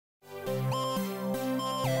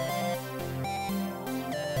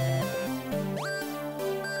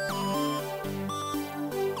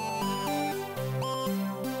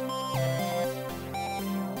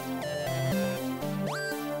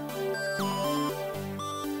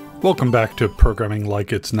Welcome back to Programming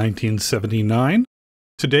Like It's 1979.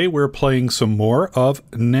 Today we're playing some more of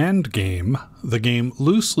Nand Game, the game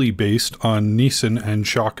loosely based on Nissen and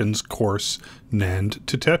Schoen's course Nand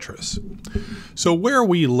to Tetris. So where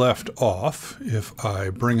we left off, if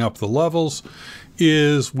I bring up the levels,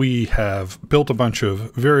 is we have built a bunch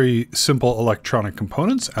of very simple electronic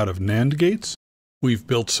components out of NAND gates. We've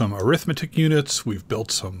built some arithmetic units, we've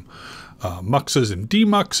built some muxes and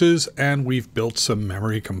demuxes, and we've built some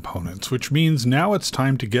memory components, which means now it's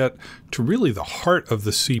time to get to really the heart of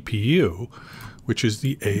the CPU, which is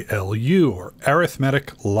the ALU, or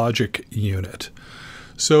Arithmetic Logic Unit.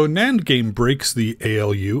 So NAND Game breaks the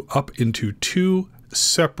ALU up into two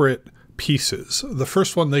separate pieces. The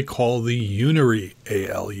first one they call the unary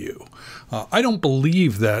ALU. I don't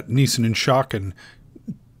believe that Nissen and Schoen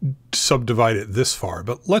subdivide it this far,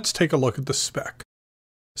 but let's take a look at the spec.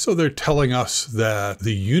 So they're telling us that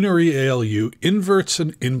the unary ALU inverts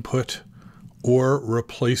an input or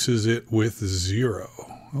replaces it with 0.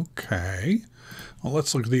 Okay. Well,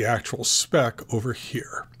 let's look at the actual spec over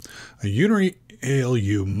here. A unary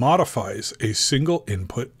ALU modifies a single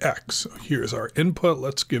input X. So here's our input.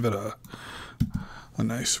 Let's give it a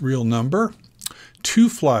nice real number. Two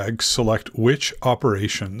flags select which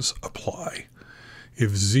operations apply.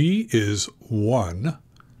 If Z is 1,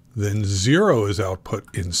 then 0 is output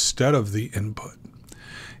instead of the input.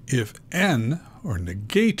 If N, or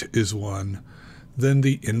negate, is 1, then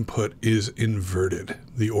the input is inverted.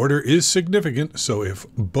 The order is significant, so if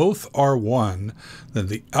both are 1, then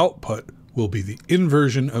the output will be the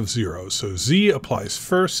inversion of 0. So Z applies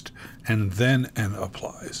first, and then N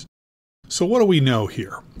applies. So what do we know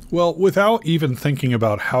here? Well, without even thinking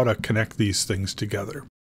about how to connect these things together,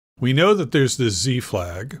 we know that there's this Z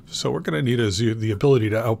flag, so we're going to need the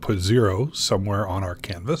ability to output 0 somewhere on our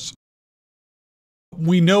canvas.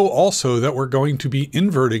 We know also that we're going to be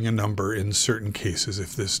inverting a number in certain cases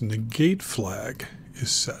if this negate flag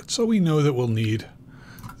is set. So we know that we'll need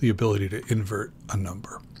the ability to invert a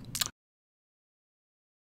number.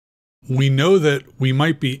 We know that we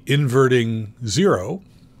might be inverting 0,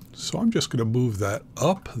 so I'm just going to move that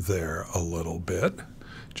up there a little bit,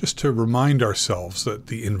 just to remind ourselves that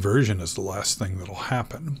the inversion is the last thing that'll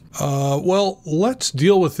happen. Well, let's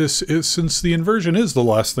deal with this since the inversion is the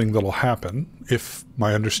last thing that'll happen. If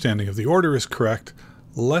my understanding of the order is correct,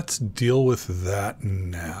 let's deal with that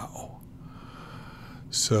now.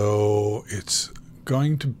 So it's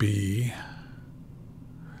going to be,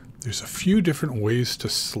 there's a few different ways to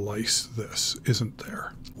slice this, isn't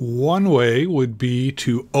there? One way would be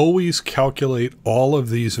to always calculate all of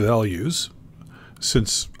these values,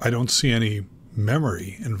 since I don't see any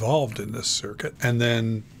memory involved in this circuit, and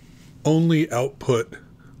then only output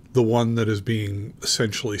the one that is being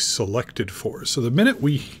essentially selected for. So the minute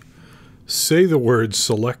we say the word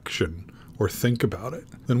selection or think about it,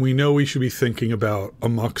 then we know we should be thinking about a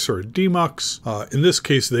mux or a demux. In this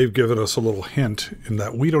case, they've given us a little hint in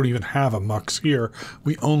that we don't even have a mux here.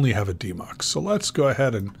 We only have a demux. So let's go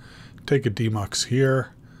ahead and take a demux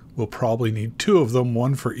here. We'll probably need two of them,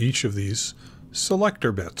 one for each of these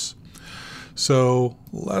selector bits. So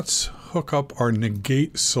let's hook up our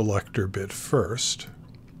negate selector bit first.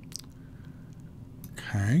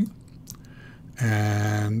 Okay.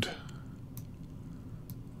 And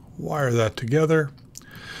wire that together.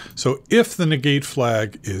 So if the negate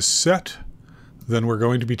flag is set, then we're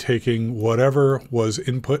going to be taking whatever was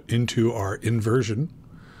input into our inversion.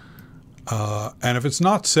 And if it's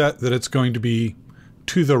not set, then it's going to be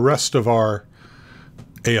to the rest of our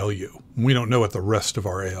ALU. We don't know what the rest of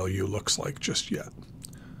our ALU looks like just yet.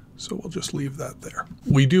 So we'll just leave that there.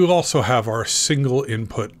 We do also have our single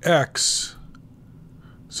input X.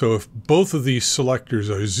 So if both of these selectors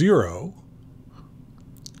are 0,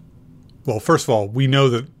 well, first of all, we know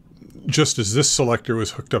that just as this selector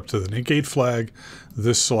was hooked up to the negate flag,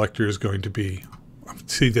 this selector is going to be,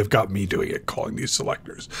 see, they've got me doing it, calling these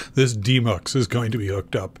selectors. This demux is going to be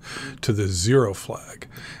hooked up to the 0 flag.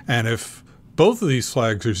 And if both of these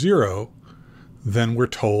flags are 0, then we're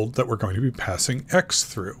told that we're going to be passing X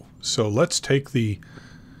through. So let's take the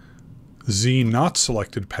Z not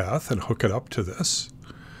selected path and hook it up to this.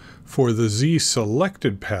 For the Z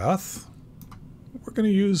selected path, we're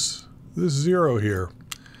going to use this 0 here.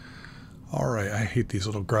 All right, I hate these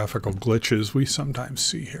little graphical glitches we sometimes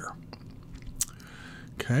see here.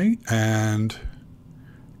 Okay, and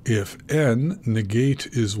if N negate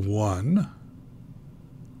is 1,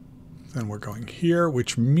 then we're going here,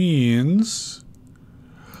 which means,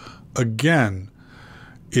 again,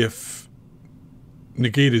 if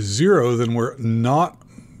negate is 0, then we're not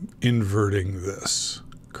inverting this,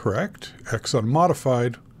 correct? X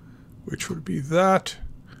unmodified, which would be that.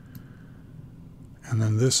 And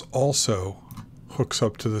then this also hooks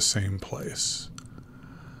up to the same place.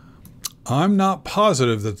 I'm not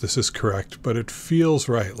positive that this is correct, but it feels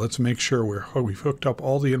right. Let's make sure we've hooked up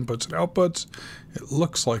all the inputs and outputs. It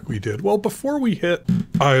looks like we did. Well, before we hit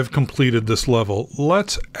I have completed this level,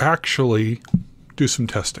 let's actually do some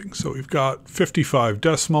testing. So we've got 55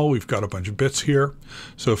 decimal, we've got a bunch of bits here.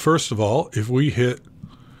 So first of all, if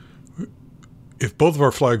both of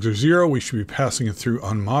our flags are 0, we should be passing it through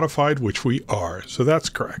unmodified, which we are. So that's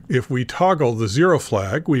correct. If we toggle the 0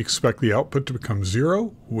 flag, we expect the output to become 0,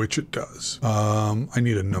 which it does. I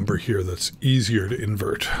need a number here that's easier to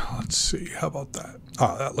invert. Let's see. How about that?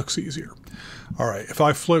 That looks easier. All right. If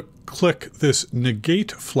I click this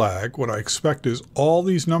negate flag, what I expect is all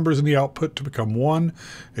these numbers in the output to become 1,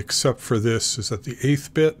 except for this is at the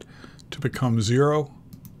 8th bit to become 0.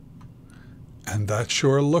 And that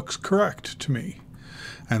sure looks correct to me.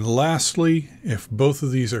 And lastly, if both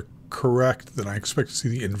of these are correct, then I expect to see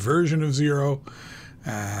the inversion of 0.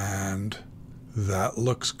 And that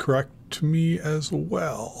looks correct to me as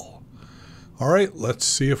well. All right, let's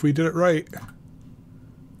see if we did it right.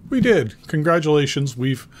 We did. Congratulations,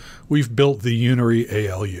 we've built the unary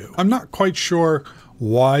ALU. I'm not quite sure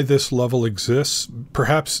why this level exists.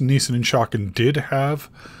 Perhaps Nand and Shocken did have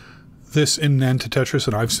this in Nand to Tetris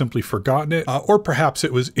and I've simply forgotten it. Or perhaps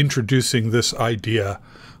it was introducing this idea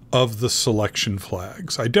of the selection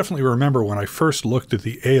flags. I definitely remember when I first looked at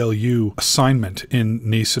the ALU assignment in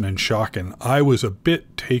Nand and Shocken, I was a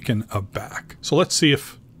bit taken aback. So let's see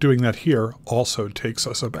if doing that here also takes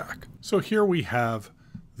us aback. So here we have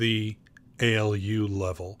the ALU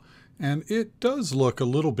level, and it does look a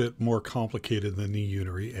little bit more complicated than the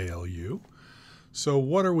unary ALU. So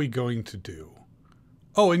what are we going to do?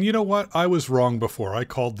 Oh, and you know what? I was wrong before. I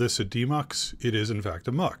called this a demux. It is, in fact,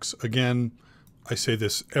 a mux. Again, I say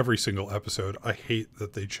this every single episode. I hate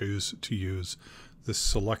that they choose to use this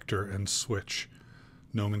selector and switch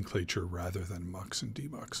nomenclature rather than mux and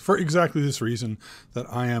demux. For exactly this reason,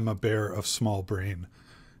 that I am a bear of small brain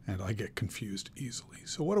and I get confused easily.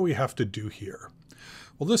 So what do we have to do here?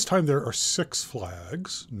 Well, this time there are 6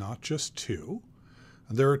 flags, not just 2.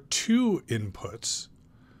 And there are 2 inputs,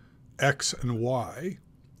 X and Y.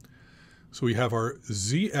 So we have our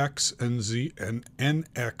ZX and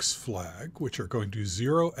NX flag, which are going to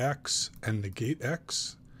 0X and negate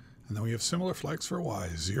X. And then we have similar flags for Y,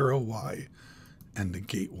 0Y and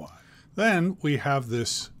negate Y. Then we have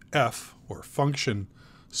this F, or function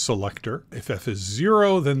selector. If F is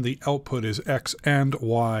 0, then the output is X and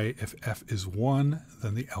Y. If F is 1,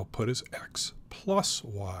 then the output is X plus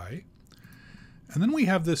Y. And then we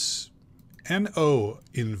have this NO,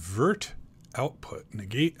 invert output,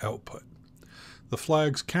 negate output. The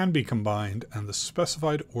flags can be combined and the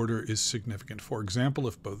specified order is significant. For example,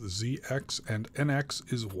 if both ZX and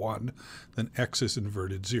NX is 1, then X is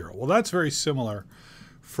inverted 0. Well, that's very similar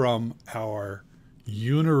from our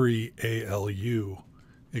unary ALU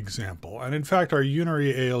example. And in fact, our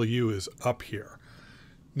unary ALU is up here.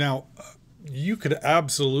 Now, you could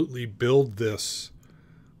absolutely build this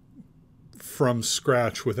from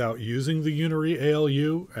scratch without using the unary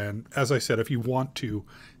ALU. And as I said, if you want to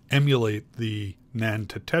emulate the Nand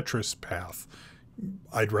to Tetris path,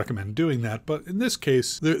 I'd recommend doing that. But in this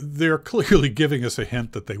case, they're clearly giving us a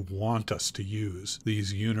hint that they want us to use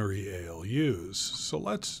these unary ALUs. So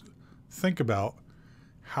let's think about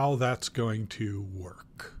how that's going to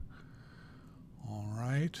work. All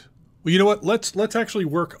right. Well, you know what? Let's actually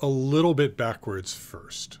work a little bit backwards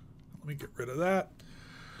first. Let me get rid of that.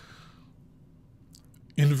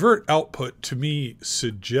 Invert output to me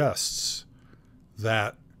suggests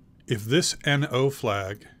that if this NO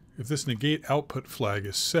flag, if this negate output flag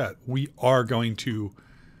is set, we are going to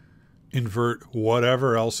invert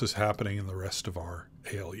whatever else is happening in the rest of our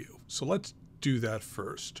ALU. So let's do that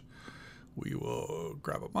first. We will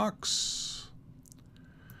grab a mux.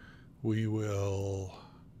 We will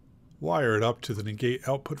wire it up to the negate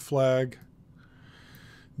output flag.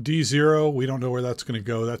 D0, we don't know where that's going to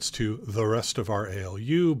go. That's to the rest of our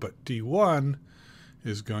ALU, but D1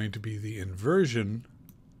 is going to be the inversion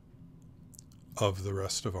of the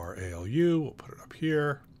rest of our ALU. We'll put it up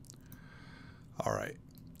here. All right.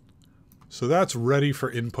 So that's ready for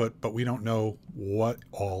input, but we don't know what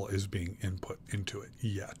all is being input into it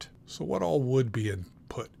yet. So what all would be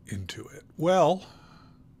input into it? Well,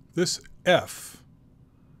 this F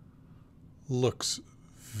looks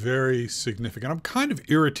very significant. I'm kind of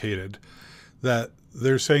irritated that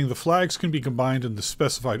they're saying the flags can be combined and the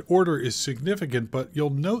specified order is significant, but you'll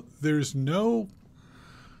note there's no,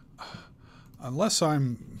 unless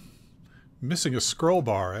I'm missing a scroll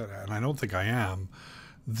bar, and I don't think I am,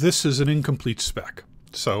 this is an incomplete spec.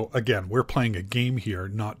 So again, we're playing a game here,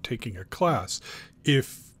 not taking a class.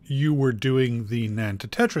 If you were doing the Nand to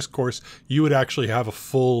Tetris course, you would actually have a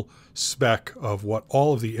full spec of what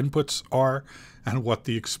all of the inputs are and what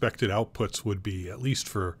the expected outputs would be, at least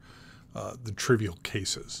for the trivial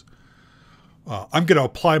cases. I'm going to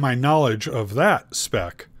apply my knowledge of that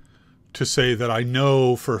spec to say that I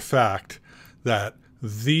know for a fact that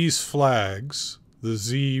these flags, the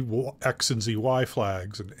Z, X, and ZY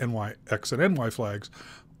flags, and NY, X, and NY flags,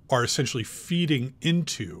 are essentially feeding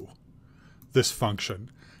into this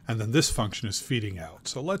function, and then this function is feeding out.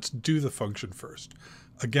 So let's do the function first.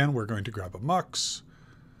 Again, we're going to grab a mux.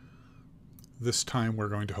 This time we're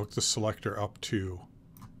going to hook the selector up to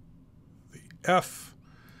the F,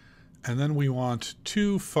 and then we want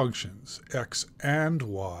two functions, X and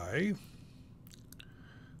Y,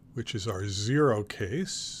 which is our 0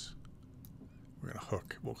 case. We're going to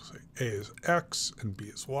hook, we'll say A is X and B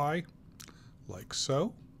is Y, like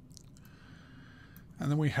so. And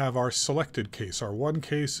then we have our selected case. Our 1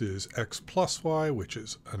 case is X plus Y, which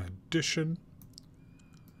is an addition.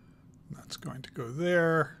 That's going to go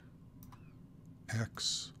there.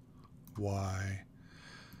 X, Y.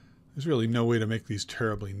 There's really no way to make these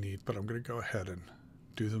terribly neat, but I'm going to go ahead and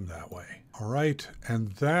do them that way. All right,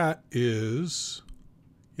 and that is,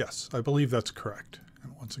 yes, I believe that's correct.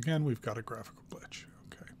 And once again, we've got a graphical glitch.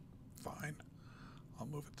 Okay, fine. I'll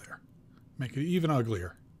move it there. Make it even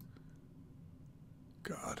uglier.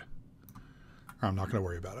 God. I'm not going to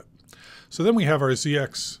worry about it. So then we have our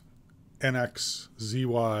ZX, NX,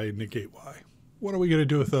 ZY, negate Y. What are we going to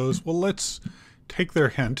do with those? Well, let's take their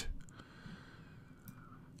hint.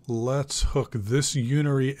 Let's hook this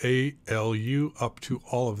unary ALU up to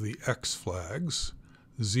all of the X flags.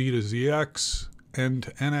 Z to ZX, N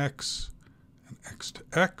to NX, and X to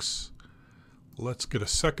X. Let's get a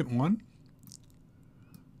second one.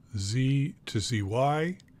 Z to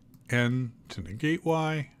ZY, N to negate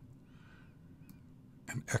Y,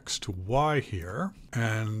 and X to Y here.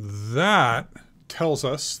 And that tells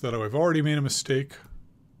us that I've already made a mistake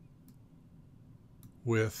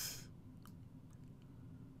with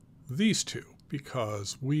these two,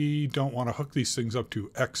 because we don't want to hook these things up to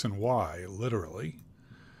X and Y, literally.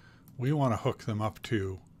 We want to hook them up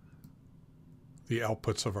to the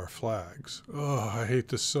outputs of our flags. Oh, I hate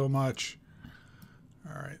this so much.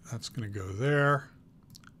 All right, that's going to go there.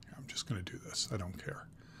 I'm just going to do this. I don't care.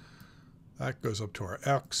 That goes up to our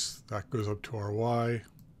X. That goes up to our Y.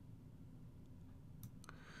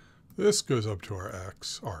 This goes up to our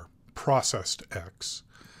X, our processed X.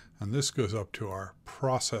 And this goes up to our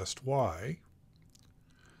processed Y.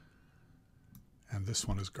 And this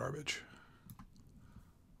one is garbage.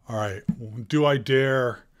 All right, do I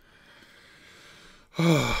dare...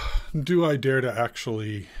 do I dare to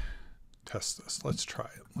actually test this? Let's try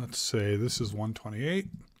it. Let's say this is 128.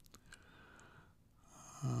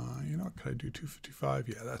 You know what, could I do 255?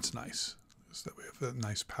 Yeah, that's nice. So that we have a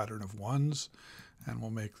nice pattern of ones. And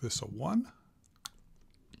we'll make this a 1.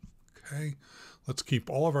 Okay, let's keep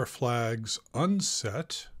all of our flags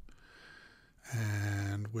unset.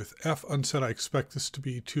 And with F unset, I expect this to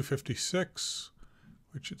be 256,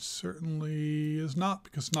 which it certainly is not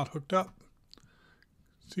because it's not hooked up.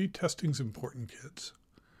 See, testing's important, kids.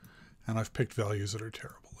 And I've picked values that are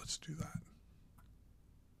terrible. Let's do that.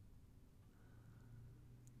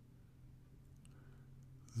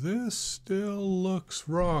 This still looks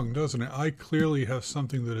wrong, doesn't it? I clearly have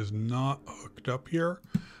something that is not hooked up here,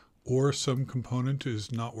 or some component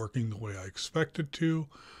is not working the way I expect it to,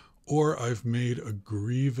 or I've made a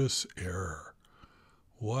grievous error.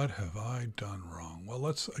 What have I done wrong? Well,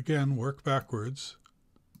 let's again work backwards.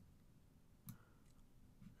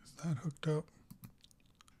 Is that hooked up?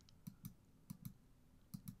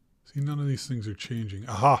 See, none of these things are changing.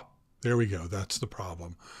 Aha! There we go. That's the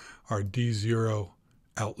problem. Our D0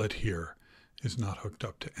 outlet here is not hooked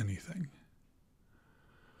up to anything.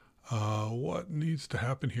 What needs to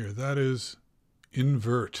happen here? That is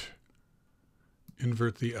invert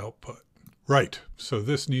the output. Right, so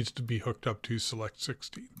this needs to be hooked up to select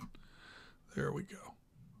 16. There we go.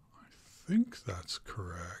 I think that's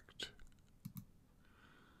correct.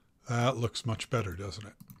 That looks much better, doesn't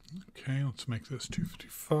it? Okay, let's make this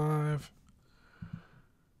 255.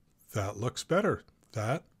 That looks better.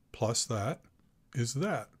 That plus that is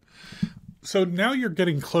that. So now you're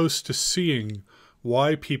getting close to seeing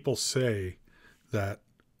why people say that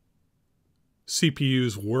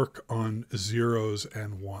CPUs work on zeros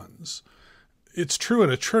and ones. It's true in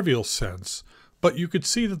a trivial sense, but you could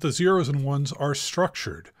see that the zeros and ones are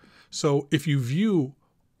structured. So if you view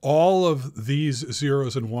all of these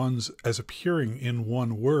zeros and ones as appearing in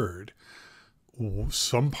one word,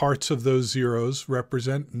 Some parts of those zeros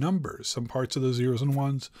represent numbers. Some parts of those zeros and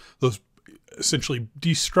ones, those essentially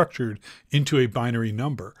destructured into a binary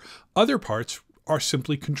number. Other parts are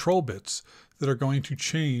simply control bits that are going to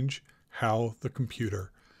change how the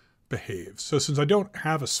computer behaves. So since I don't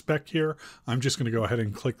have a spec here, I'm just going to go ahead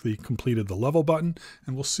and click the completed the level button,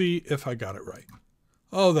 and we'll see if I got it right.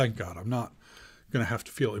 Oh, thank God. I'm not going to have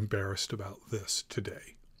to feel embarrassed about this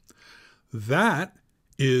today. That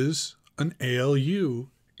is an ALU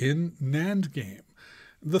in Nand game.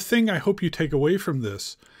 The thing I hope you take away from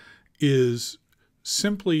this is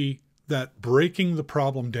simply that breaking the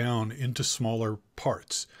problem down into smaller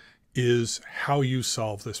parts is how you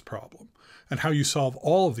solve this problem and how you solve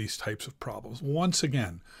all of these types of problems. Once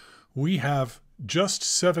again, we have just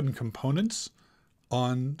 7 components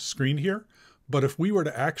on screen here, but if we were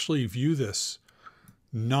to actually view this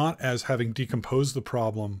not as having decomposed the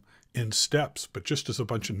problem in steps, but just as a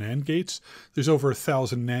bunch of NAND gates, there's over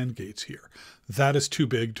 1,000 NAND gates here. That is too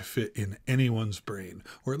big to fit in anyone's brain,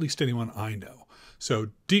 or at least anyone I know. So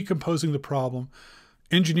decomposing the problem,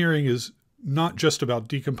 engineering is not just about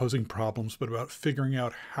decomposing problems, but about figuring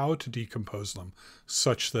out how to decompose them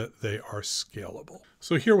such that they are scalable.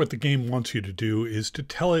 So here what the game wants you to do is to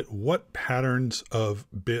tell it what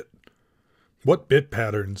bit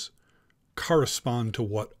patterns correspond to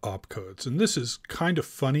what opcodes. And this is kind of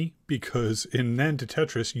funny because in NAND to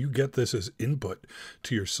Tetris, you get this as input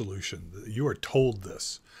to your solution. You are told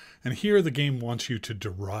this. And here the game wants you to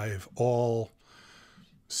derive all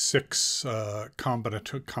 6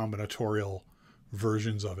 combinatorial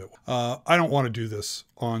versions of it. I don't want to do this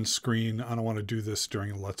on screen. I don't want to do this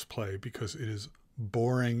during a Let's Play because it is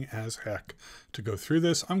boring as heck to go through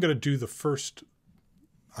this. I'm going to do the first,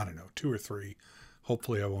 2 or 3.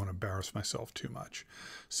 Hopefully I won't embarrass myself too much.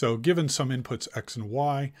 So given some inputs X and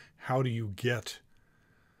Y, how do you get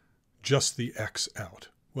just the X out?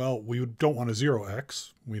 Well, we don't want a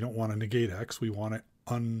 0X. We don't want to negate X. We want it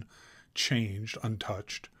unchanged,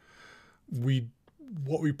 untouched.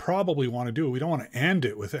 What we probably want to do, we don't want to AND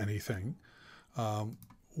it with anything.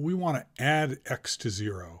 We want to add X to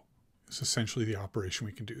 0. It's essentially the operation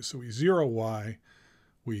we can do. So we 0 Y,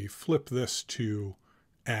 we flip this to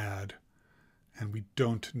add, and we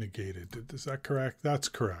don't negate it. Is that correct? That's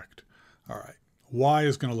correct. All right. Y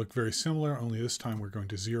is going to look very similar, only this time we're going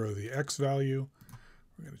to 0 the X value.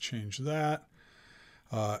 We're going to change that.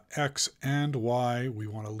 X and Y, we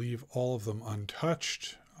want to leave all of them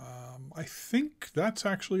untouched. I think that's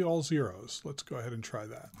actually all zeros. Let's go ahead and try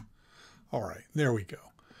that. All right, there we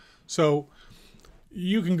go. So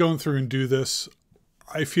you can go through and do this.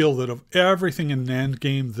 I feel that of everything in NAND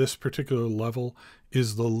game, this particular level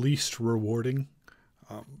is the least rewarding.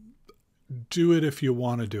 Do it if you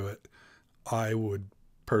want to do it. I would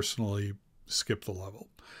personally skip the level.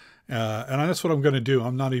 And that's what I'm going to do.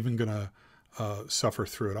 I'm not even going to suffer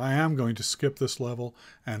through it. I am going to skip this level.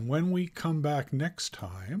 And when we come back next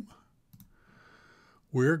time,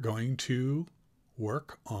 we're going to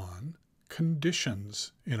work on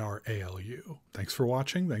conditions in our ALU. Thanks for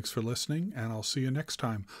watching. Thanks for listening. And I'll see you next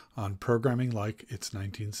time on Programming Like It's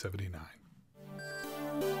 1979.